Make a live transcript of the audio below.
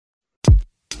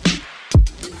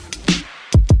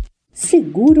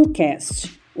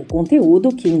SeguroCast, o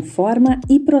conteúdo que informa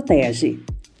e protege.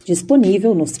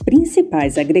 Disponível nos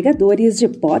principais agregadores de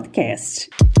podcast.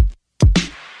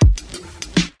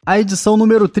 A edição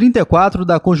número 34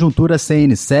 da Conjuntura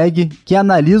CNseg, que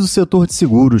analisa o setor de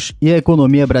seguros e a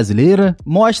economia brasileira,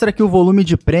 mostra que o volume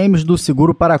de prêmios do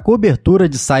seguro para a cobertura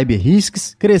de cyber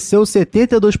risks cresceu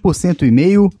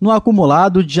 72,5% no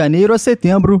acumulado de janeiro a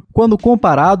setembro, quando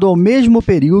comparado ao mesmo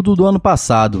período do ano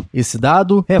passado. Esse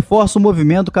dado reforça o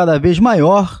movimento cada vez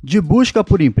maior de busca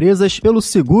por empresas pelo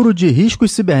seguro de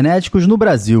riscos cibernéticos no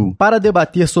Brasil. Para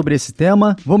debater sobre esse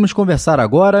tema, vamos conversar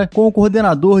agora com o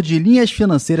coordenador de Linhas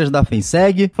Financeiras da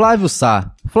FenSeg, Flávio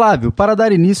Sá. Flávio, para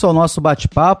dar início ao nosso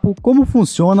bate-papo, como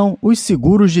funcionam os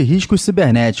seguros de riscos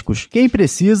cibernéticos? Quem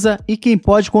precisa e quem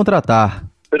pode contratar?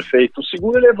 Perfeito. O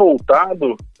seguro ele é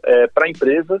voltado para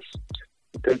empresas,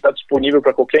 então ele está disponível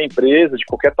para qualquer empresa, de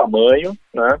qualquer tamanho,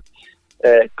 né?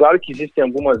 Claro que existem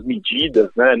algumas medidas,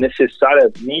 né,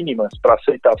 necessárias mínimas para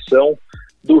aceitação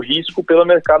do risco pelo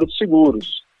mercado de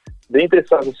seguros. Dentre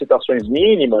essas aceitações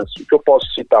mínimas, o que eu posso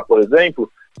citar, por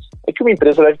exemplo, é que uma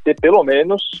empresa deve ter pelo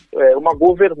menos uma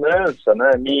governança,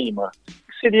 né, mínima,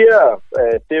 que seria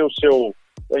ter o seu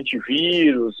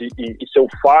antivírus e seu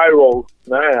firewall,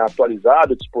 né,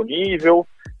 atualizado, disponível,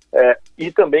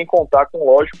 e também contar com,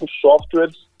 lógico,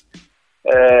 softwares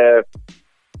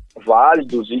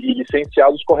válidos e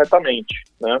licenciados corretamente,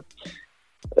 né?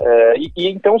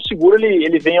 Então o seguro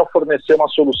ele vem a fornecer uma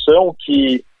solução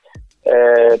que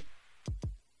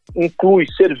inclui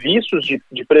serviços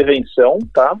de prevenção,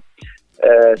 tá?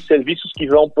 Serviços que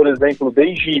vão, por exemplo,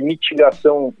 desde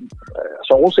mitigação,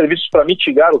 são alguns serviços para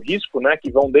mitigar o risco, né?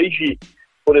 Que vão desde,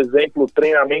 por exemplo,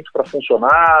 treinamento para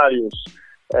funcionários,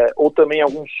 ou também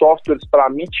alguns softwares para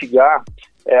mitigar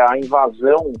a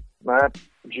invasão, né?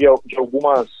 De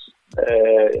algumas,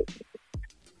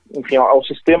 enfim, ao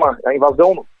sistema, a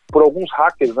invasão por alguns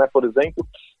hackers, né? Por exemplo,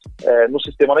 no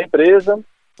sistema da empresa.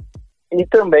 E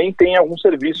também tem alguns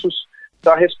serviços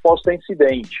para resposta a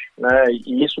incidente, né?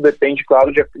 E isso depende,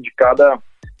 claro, de cada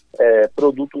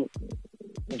produto,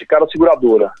 de cada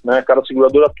seguradora, né? Cada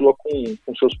seguradora atua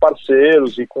com seus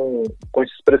parceiros e com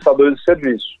esses prestadores de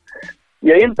serviço.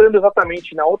 E aí, entrando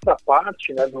exatamente na outra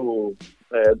parte, né,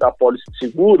 da apólice de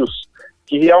seguros,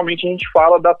 que realmente a gente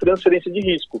fala da transferência de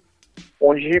risco,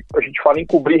 onde a gente fala em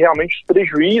cobrir realmente os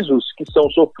prejuízos que são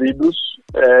sofridos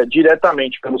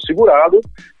diretamente pelo segurado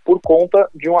por conta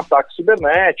de um ataque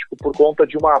cibernético, por conta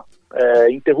de uma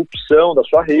interrupção da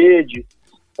sua rede.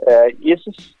 E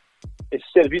esses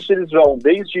serviços eles vão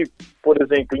desde, por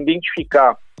exemplo,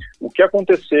 identificar o que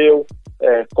aconteceu,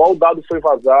 qual dado foi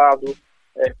vazado,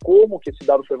 como que esse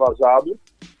dado foi vazado,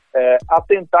 a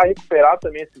tentar recuperar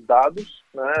também esses dados,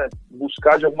 né,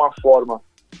 buscar de alguma forma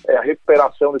a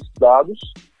recuperação desses dados,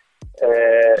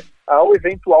 ao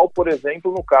eventual, por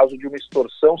exemplo, no caso de uma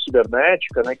extorsão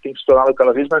cibernética, né, que tem se tornado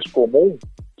cada vez mais comum,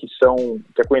 que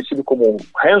é conhecido como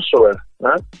ransomware,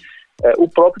 né, o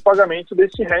próprio pagamento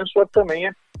desse ransomware também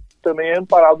é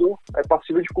amparado, é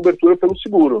passível de cobertura pelo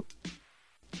seguro.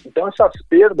 Então essas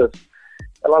perdas,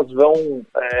 elas vão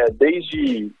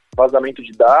desde vazamento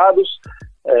de dados,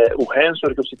 o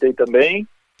ransomware que eu citei também,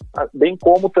 bem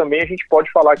como também a gente pode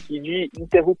falar aqui de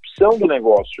interrupção do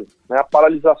negócio, né, a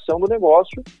paralisação do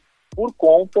negócio por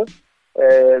conta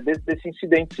desse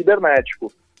incidente cibernético.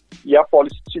 E a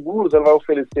apólice de seguros ela vai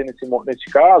oferecer, nesse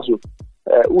caso,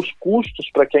 os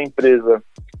custos para que a empresa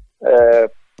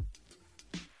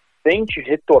tente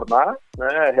retornar,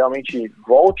 né, realmente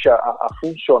volte a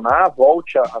funcionar,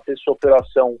 volte a ter sua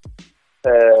operação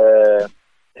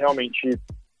realmente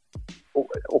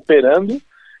operando,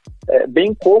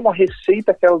 bem como a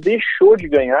receita que ela deixou de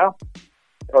ganhar,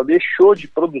 ela deixou de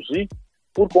produzir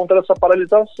por conta dessa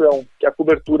paralisação, que é a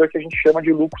cobertura que a gente chama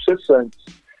de lucros cessantes.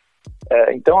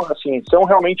 Então, assim, são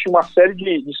realmente uma série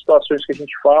de situações que a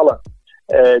gente fala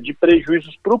de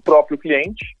prejuízos para o próprio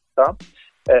cliente, tá?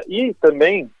 E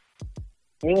também,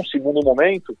 em um segundo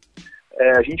momento,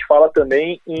 a gente fala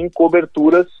também em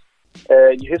coberturas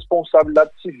de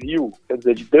responsabilidade civil, quer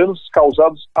dizer, de danos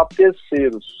causados a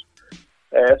terceiros.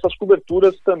 Essas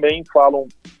coberturas também falam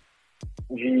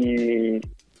de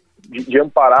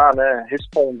amparar, né,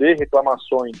 responder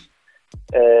reclamações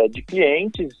de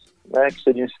clientes, né, que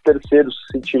seriam esses terceiros que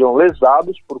se sentiram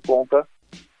lesados por conta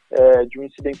de um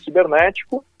incidente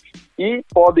cibernético, e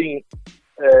podem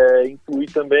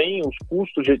incluir também os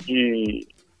custos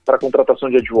para contratação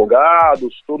de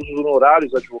advogados, todos os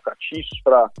honorários advocatícios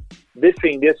para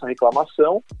defender essa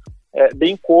reclamação,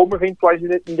 bem como eventuais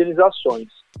indenizações.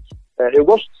 Eu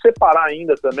gosto de separar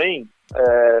ainda também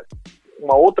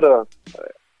uma outra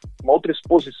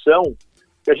exposição,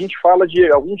 que a gente fala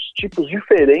de alguns tipos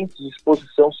diferentes de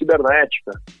exposição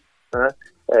cibernética, né?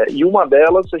 E uma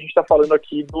delas, a gente está falando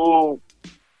aqui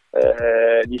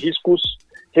de riscos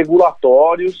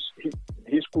regulatórios,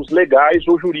 riscos legais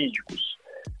ou jurídicos.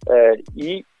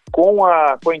 E com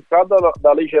a entrada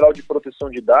da Lei Geral de Proteção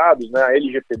de Dados, né, a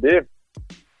LGPD,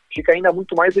 fica ainda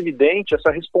muito mais evidente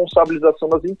essa responsabilização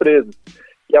das empresas.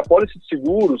 E a pólice de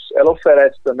seguros, ela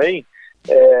oferece também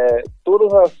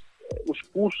todos os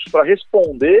custos para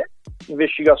responder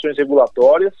investigações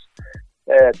regulatórias,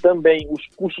 também os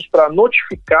custos para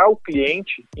notificar o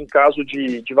cliente em caso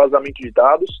de vazamento de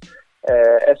dados.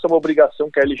 Essa é uma obrigação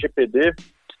que a LGPD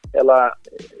ela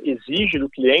exige do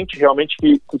cliente realmente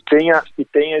que tenha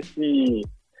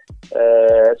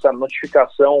essa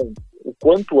notificação o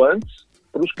quanto antes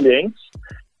para os clientes,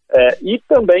 e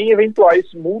também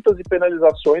eventuais multas e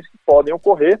penalizações que podem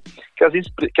ocorrer, que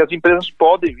as empresas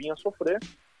podem vir a sofrer,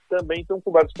 também estão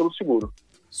cobertos pelo seguro.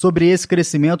 Sobre esse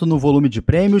crescimento no volume de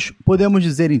prêmios, podemos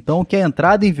dizer então que a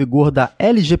entrada em vigor da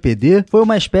LGPD foi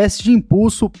uma espécie de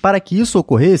impulso para que isso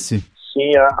ocorresse?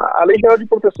 Sim, a Lei Geral de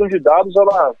Proteção de Dados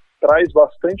ela traz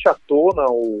bastante à tona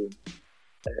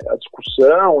a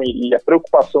discussão e a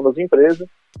preocupação das empresas.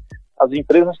 As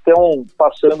empresas estão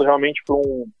passando realmente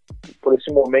por esse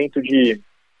momento de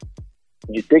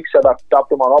ter que se adaptar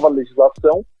para uma nova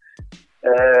legislação,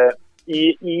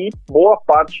 e boa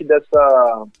parte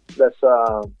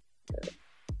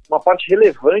uma parte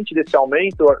relevante desse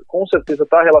aumento com certeza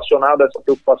está relacionada a essa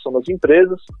preocupação das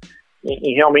empresas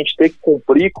em realmente ter que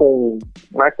cumprir com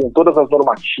todas as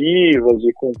normativas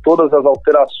e com todas as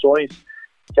alterações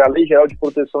que a Lei Geral de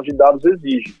Proteção de Dados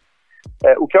exige.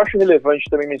 O que eu acho relevante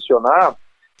também mencionar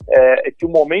é que o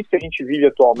momento que a gente vive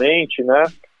atualmente, né,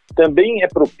 também é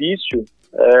propício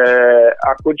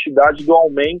à quantidade do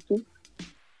aumento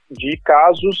de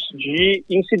casos de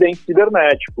incidentes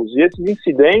cibernéticos. E esses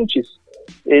incidentes,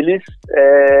 eles,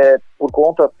 por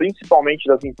conta principalmente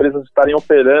das empresas estarem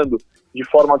operando de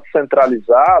forma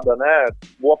descentralizada, né,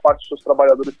 boa parte dos seus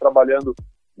trabalhadores trabalhando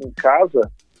em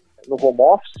casa, no home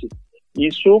office,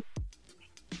 isso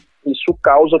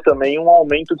causa também um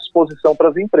aumento de exposição para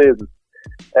as empresas.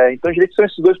 Então, eu diria que são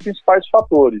esses dois principais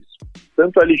fatores,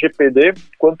 tanto a LGPD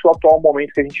quanto o atual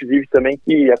momento que a gente vive também,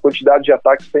 que a quantidade de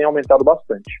ataques tem aumentado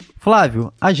bastante.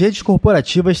 Flávio, as redes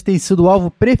corporativas têm sido o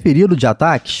alvo preferido de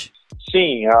ataques?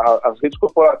 Sim, as redes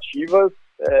corporativas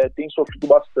têm sofrido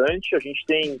bastante. A gente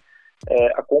tem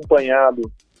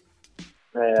acompanhado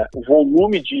o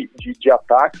volume de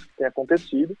ataques que tem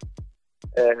acontecido,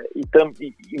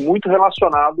 e muito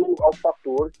relacionado ao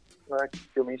fator, né,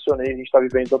 que eu mencionei, a gente está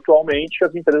vivendo atualmente, que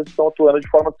as empresas estão atuando de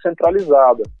forma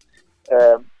descentralizada.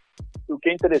 O que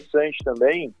é interessante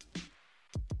também,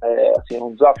 é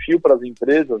um desafio para as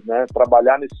empresas, né,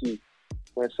 trabalhar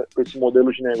com esse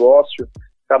modelo de negócio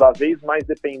cada vez mais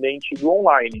dependente do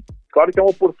online. Claro que é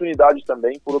uma oportunidade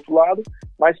também, por outro lado,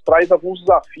 mas traz alguns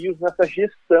desafios nessa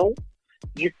gestão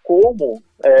de como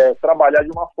trabalhar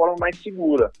de uma forma mais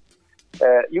segura.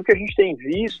 E o que a gente tem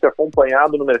visto,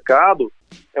 acompanhado no mercado,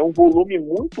 é um volume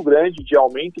muito grande de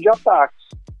aumento de ataques.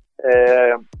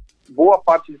 Boa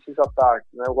parte desses ataques,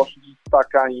 né, eu gosto de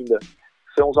destacar ainda,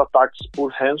 são os ataques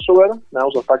por ransomware, né,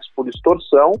 os ataques por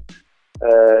extorsão.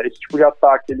 Esse tipo de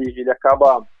ataque ele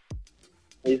acaba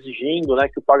exigindo, né,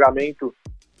 que o pagamento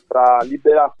para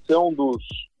liberação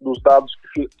dos dados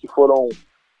que foram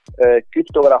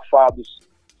criptografados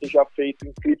seja feito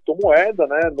em criptomoeda,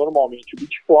 né, normalmente o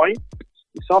Bitcoin.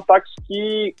 E são ataques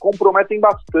que comprometem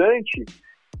bastante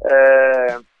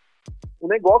o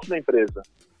negócio da empresa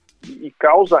e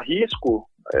causa risco,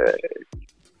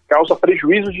 causa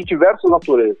prejuízo de diversas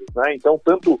naturezas, né? Então,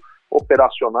 tanto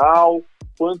operacional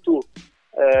quanto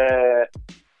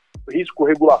risco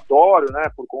regulatório,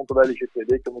 né, por conta da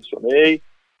LGPD que eu mencionei,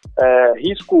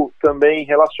 risco também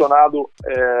relacionado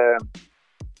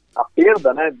à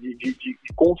perda, né, de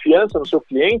confiança no seu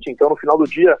cliente. Então, no final do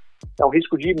dia, é um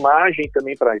risco de imagem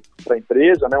também para a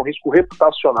empresa, né, um risco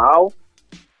reputacional,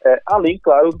 além,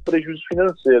 claro, do prejuízo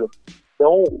financeiro.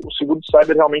 Então, o seguro de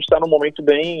cyber realmente está num momento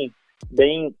bem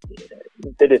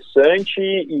interessante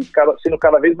e sendo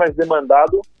cada vez mais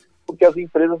demandado, porque as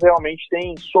empresas realmente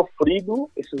têm sofrido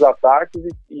esses ataques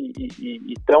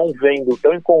e estão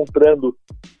encontrando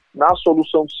na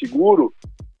solução de seguro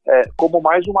como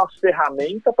mais uma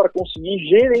ferramenta para conseguir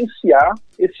gerenciar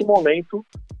esse momento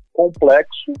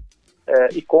complexo,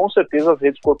 e com certeza as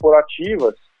redes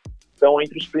corporativas estão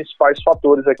entre os principais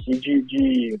fatores aqui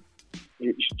de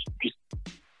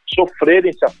sofrerem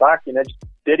esse ataque, né, de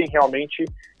terem realmente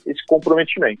esse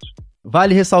comprometimento.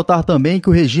 Vale ressaltar também que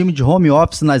o regime de home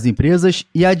office nas empresas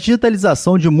e a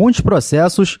digitalização de muitos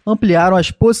processos ampliaram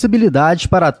as possibilidades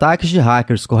para ataques de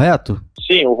hackers, correto?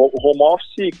 Sim, o home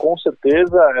office com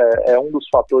certeza é um dos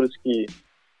fatores que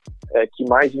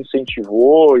mais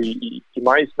incentivou e que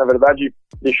mais, na verdade,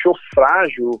 deixou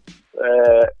frágil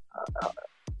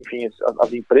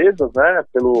as empresas, né,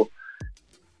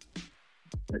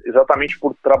 exatamente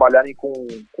por trabalharem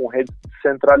com redes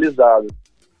centralizadas.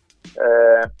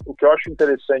 O que eu acho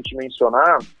interessante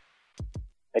mencionar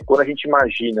é quando a gente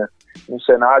imagina um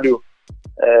cenário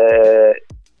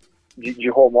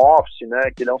de home office,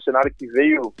 né, que ele é um cenário que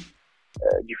veio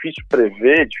difícil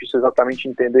prever, difícil exatamente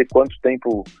entender quanto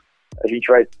tempo a gente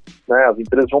vai, né, as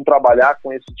empresas vão trabalhar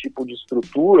com esse tipo de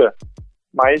estrutura,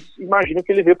 mas imagino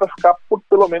que ele veio para ficar por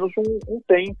pelo menos um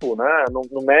tempo, né,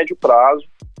 no médio prazo,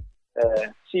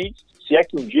 se é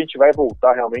que um dia a gente vai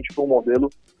voltar realmente para um modelo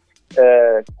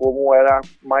como era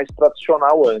mais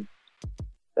tradicional antes.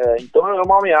 Então é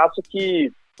uma ameaça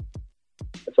que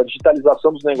essa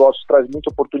digitalização dos negócios traz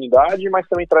muita oportunidade, mas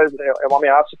também é uma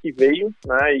ameaça que veio,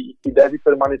 né, e que deve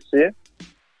permanecer.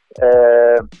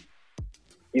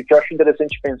 E o que eu acho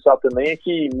interessante pensar também é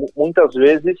que muitas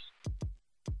vezes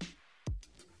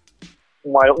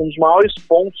um dos maiores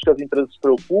pontos que as empresas se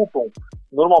preocupam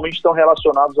normalmente estão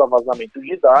relacionados a vazamento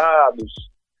de dados,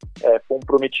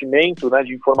 comprometimento, né,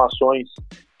 de informações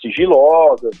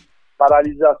sigilosas,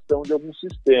 paralisação de alguns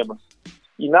sistemas.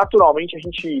 E naturalmente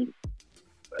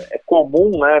é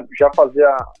comum, né, já fazer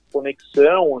a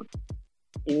conexão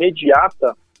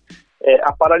imediata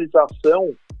à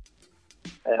paralisação,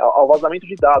 ao vazamento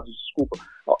de dados,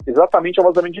 exatamente ao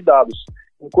vazamento de dados.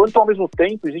 Enquanto, ao mesmo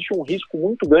tempo, existe um risco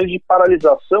muito grande de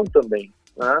paralisação também,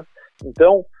 né?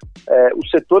 Então, os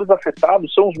setores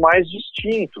afetados são os mais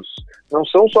distintos. Não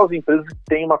são só as empresas que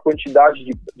têm uma quantidade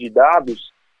de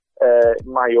dados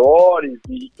maiores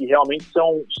e que realmente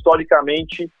são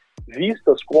historicamente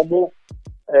vistas como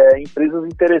empresas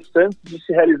interessantes de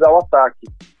se realizar o ataque.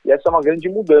 E essa é uma grande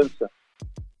mudança.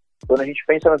 Quando a gente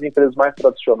pensa nas empresas mais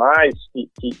tradicionais,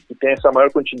 que tem essa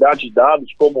maior quantidade de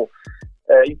dados, como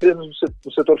empresas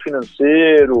do setor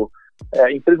financeiro,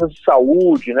 empresas de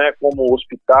saúde, né, como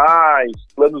hospitais,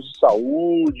 planos de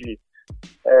saúde,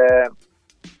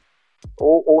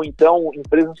 ou então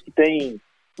empresas que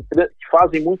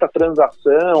fazem muita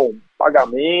transação,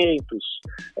 pagamentos,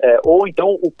 ou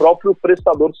então o próprio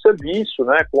prestador de serviço,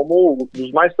 né, como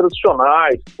os mais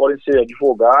tradicionais, que podem ser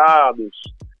advogados,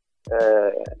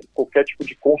 qualquer tipo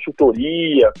de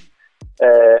consultoria.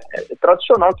 É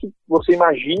tradicional que você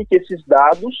imagine que esses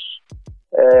dados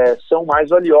são mais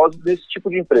valiosos desse tipo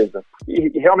de empresa.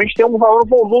 E realmente tem um maior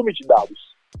volume de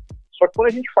dados. Só que quando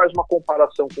a gente faz uma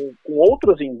comparação com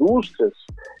outras indústrias,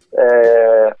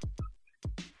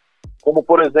 como,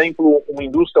 por exemplo, uma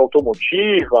indústria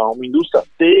automotiva, uma indústria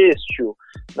têxtil,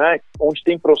 né, onde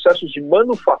tem processos de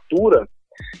manufatura,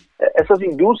 essas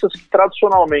indústrias que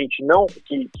tradicionalmente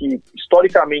que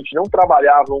historicamente não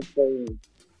trabalhavam com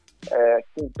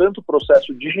tanto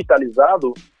processo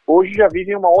digitalizado, hoje já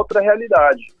vivem uma outra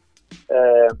realidade.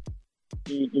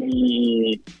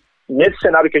 E nesse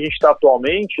cenário que a gente está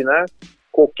atualmente, né,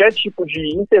 qualquer tipo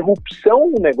de interrupção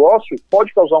no negócio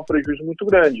pode causar um prejuízo muito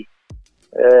grande.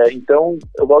 Então,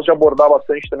 eu gosto de abordar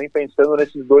bastante também pensando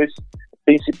nesses dois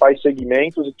principais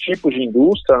segmentos e tipos de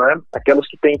indústria, né? Aquelas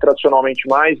que têm tradicionalmente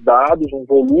mais dados, um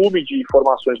volume de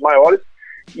informações maiores,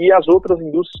 e as outras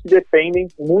indústrias que dependem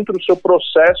muito do seu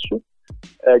processo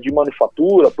de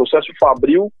manufatura, processo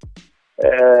fabril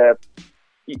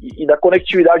e da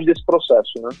conectividade desse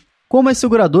processo, né? Como as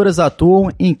seguradoras atuam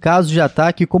em casos de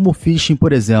ataque como phishing,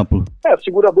 por exemplo? As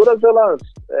seguradoras elas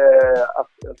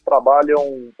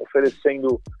trabalham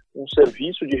oferecendo um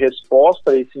serviço de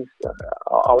resposta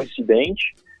ao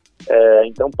incidente.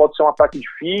 Então pode ser um ataque de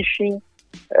phishing,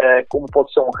 como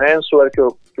pode ser um ransomware que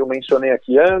eu mencionei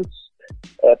aqui antes,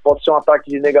 pode ser um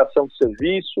ataque de negação de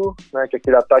serviço, né, que é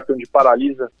aquele ataque onde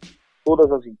paralisa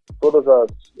todas as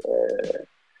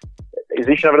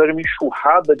existe, na verdade, uma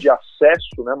enxurrada de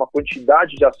acesso, né, uma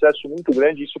quantidade de acesso muito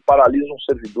grande, e isso paralisa um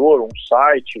servidor, um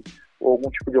site, ou algum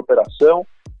tipo de operação.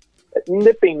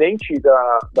 Independente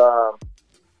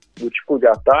do tipo de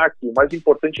ataque, o mais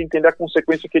importante é entender a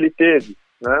consequência que ele teve,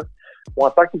 né? Um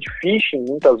ataque de phishing,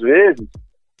 muitas vezes,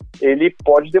 ele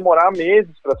pode demorar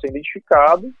meses para ser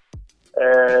identificado,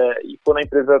 e quando a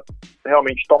empresa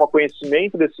realmente toma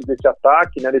conhecimento desse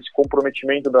ataque, né, desse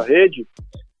comprometimento da rede,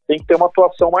 tem que ter uma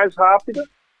atuação mais rápida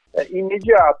e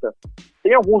imediata.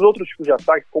 Tem alguns outros tipos de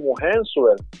ataque, como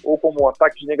ransomware ou como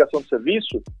ataque de negação de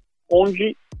serviço,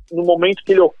 onde no momento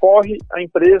que ele ocorre, a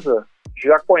empresa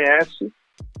já conhece,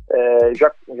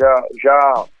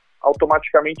 já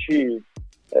automaticamente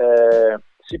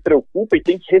se preocupa e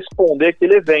tem que responder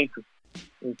aquele evento.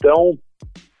 Então,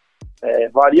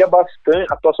 varia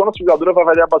bastante, a atuação da seguradora vai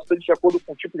variar bastante de acordo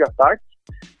com o tipo de ataque,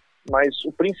 mas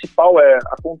o principal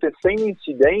acontecendo um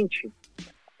incidente,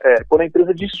 quando a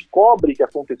empresa descobre que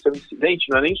aconteceu um incidente,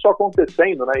 não é nem só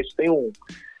acontecendo, né, isso tem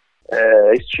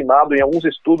estimado em alguns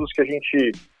estudos que a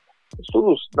gente,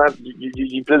 né,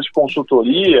 de empresas de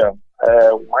consultoria,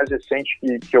 o mais recente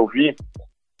que eu vi,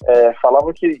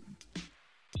 falava que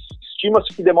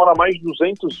estima-se que demora mais de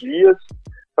 200 dias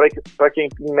para que, em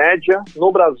média,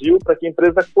 no Brasil, para que a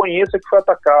empresa conheça que foi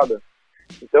atacada.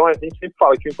 Então, a gente sempre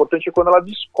fala que o importante é quando ela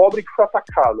descobre que foi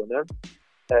atacada, né?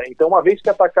 Então, uma vez que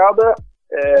é atacada,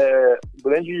 o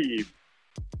grande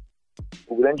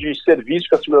serviço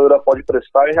que a seguradora pode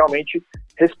prestar é realmente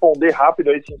responder rápido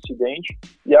a esse incidente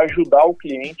e ajudar o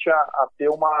cliente a ter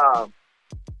um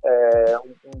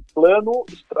plano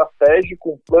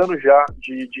estratégico, um plano já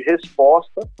de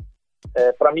resposta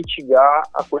para mitigar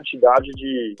a quantidade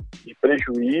de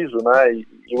prejuízo, né, e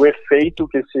o efeito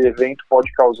que esse evento pode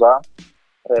causar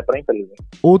para a empresa.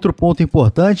 Outro ponto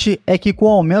importante é que, com o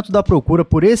aumento da procura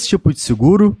por esse tipo de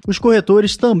seguro, os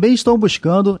corretores também estão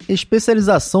buscando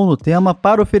especialização no tema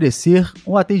para oferecer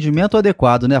um atendimento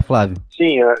adequado, né, Flávio?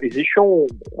 Sim, existe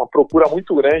uma procura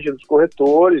muito grande dos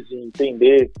corretores em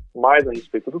entender mais a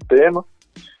respeito do tema,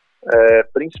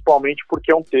 principalmente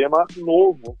porque é um tema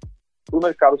novo para o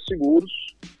mercado de seguros.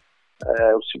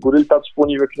 O seguro está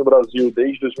disponível aqui no Brasil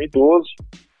desde 2012.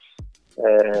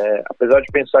 Apesar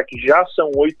de pensar que já são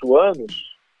 8 anos,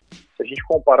 se a gente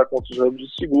compara com outros ramos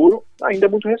de seguro, ainda é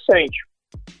muito recente.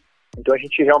 Então a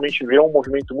gente realmente vê um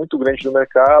movimento muito grande no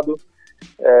mercado,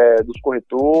 dos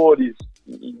corretores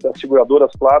e das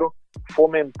seguradoras, claro,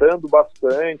 fomentando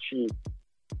bastante,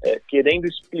 querendo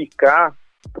explicar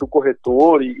para o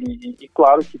corretor e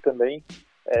claro que também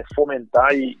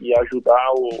fomentar e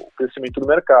ajudar o crescimento do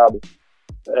mercado.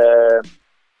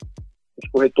 Os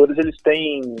corretores, eles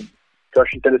têm, que eu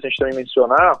acho interessante também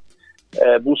mencionar,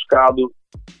 buscado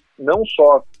não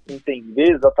só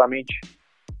entender exatamente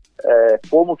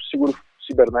como o seguro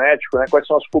cibernético, né, quais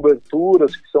são as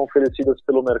coberturas que são oferecidas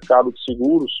pelo mercado de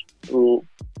seguros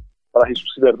para risco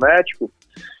cibernético,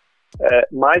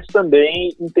 mas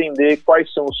também entender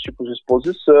quais são os tipos de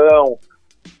exposição,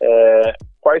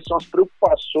 quais são as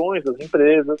preocupações das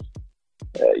empresas,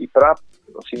 e para,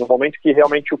 assim, no momento que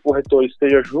realmente o corretor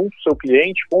esteja junto do seu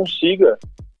cliente, consiga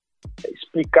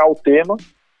explicar o tema,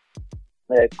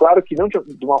 claro que não de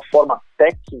uma forma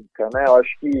técnica, né? Eu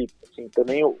acho que, assim,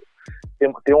 também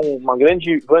tem uma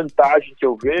grande vantagem que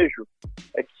eu vejo,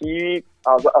 é que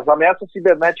as ameaças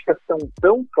cibernéticas estão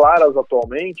tão claras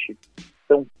atualmente,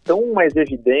 estão tão mais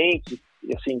evidentes,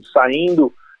 assim,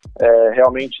 saindo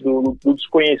realmente do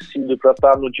desconhecido para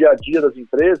estar no dia a dia das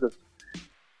empresas,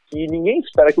 que ninguém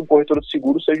espera que um corretor de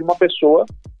seguro seja uma pessoa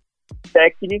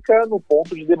técnica no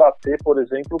ponto de debater, por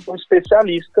exemplo, com um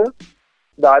especialista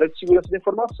da área de segurança da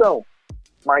informação,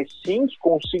 mas sim que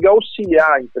consiga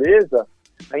auxiliar a empresa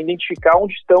a identificar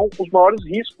onde estão os maiores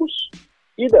riscos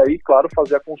e daí, claro,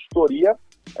 fazer a consultoria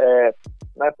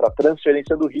né, para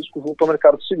transferência do risco junto ao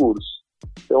mercado de seguros.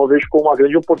 Então eu vejo como uma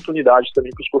grande oportunidade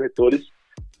também para os corretores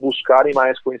buscarem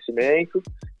mais conhecimento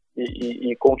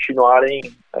e continuarem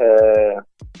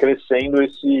crescendo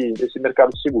esse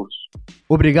mercado de seguros.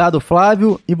 Obrigado,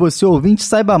 Flávio. E você, ouvinte,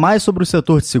 saiba mais sobre o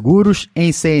setor de seguros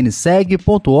em cnseg.org.br.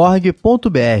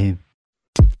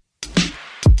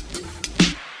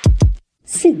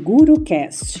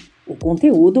 SeguroCast, o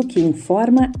conteúdo que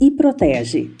informa e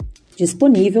protege.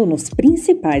 Disponível nos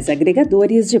principais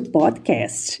agregadores de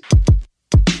podcast.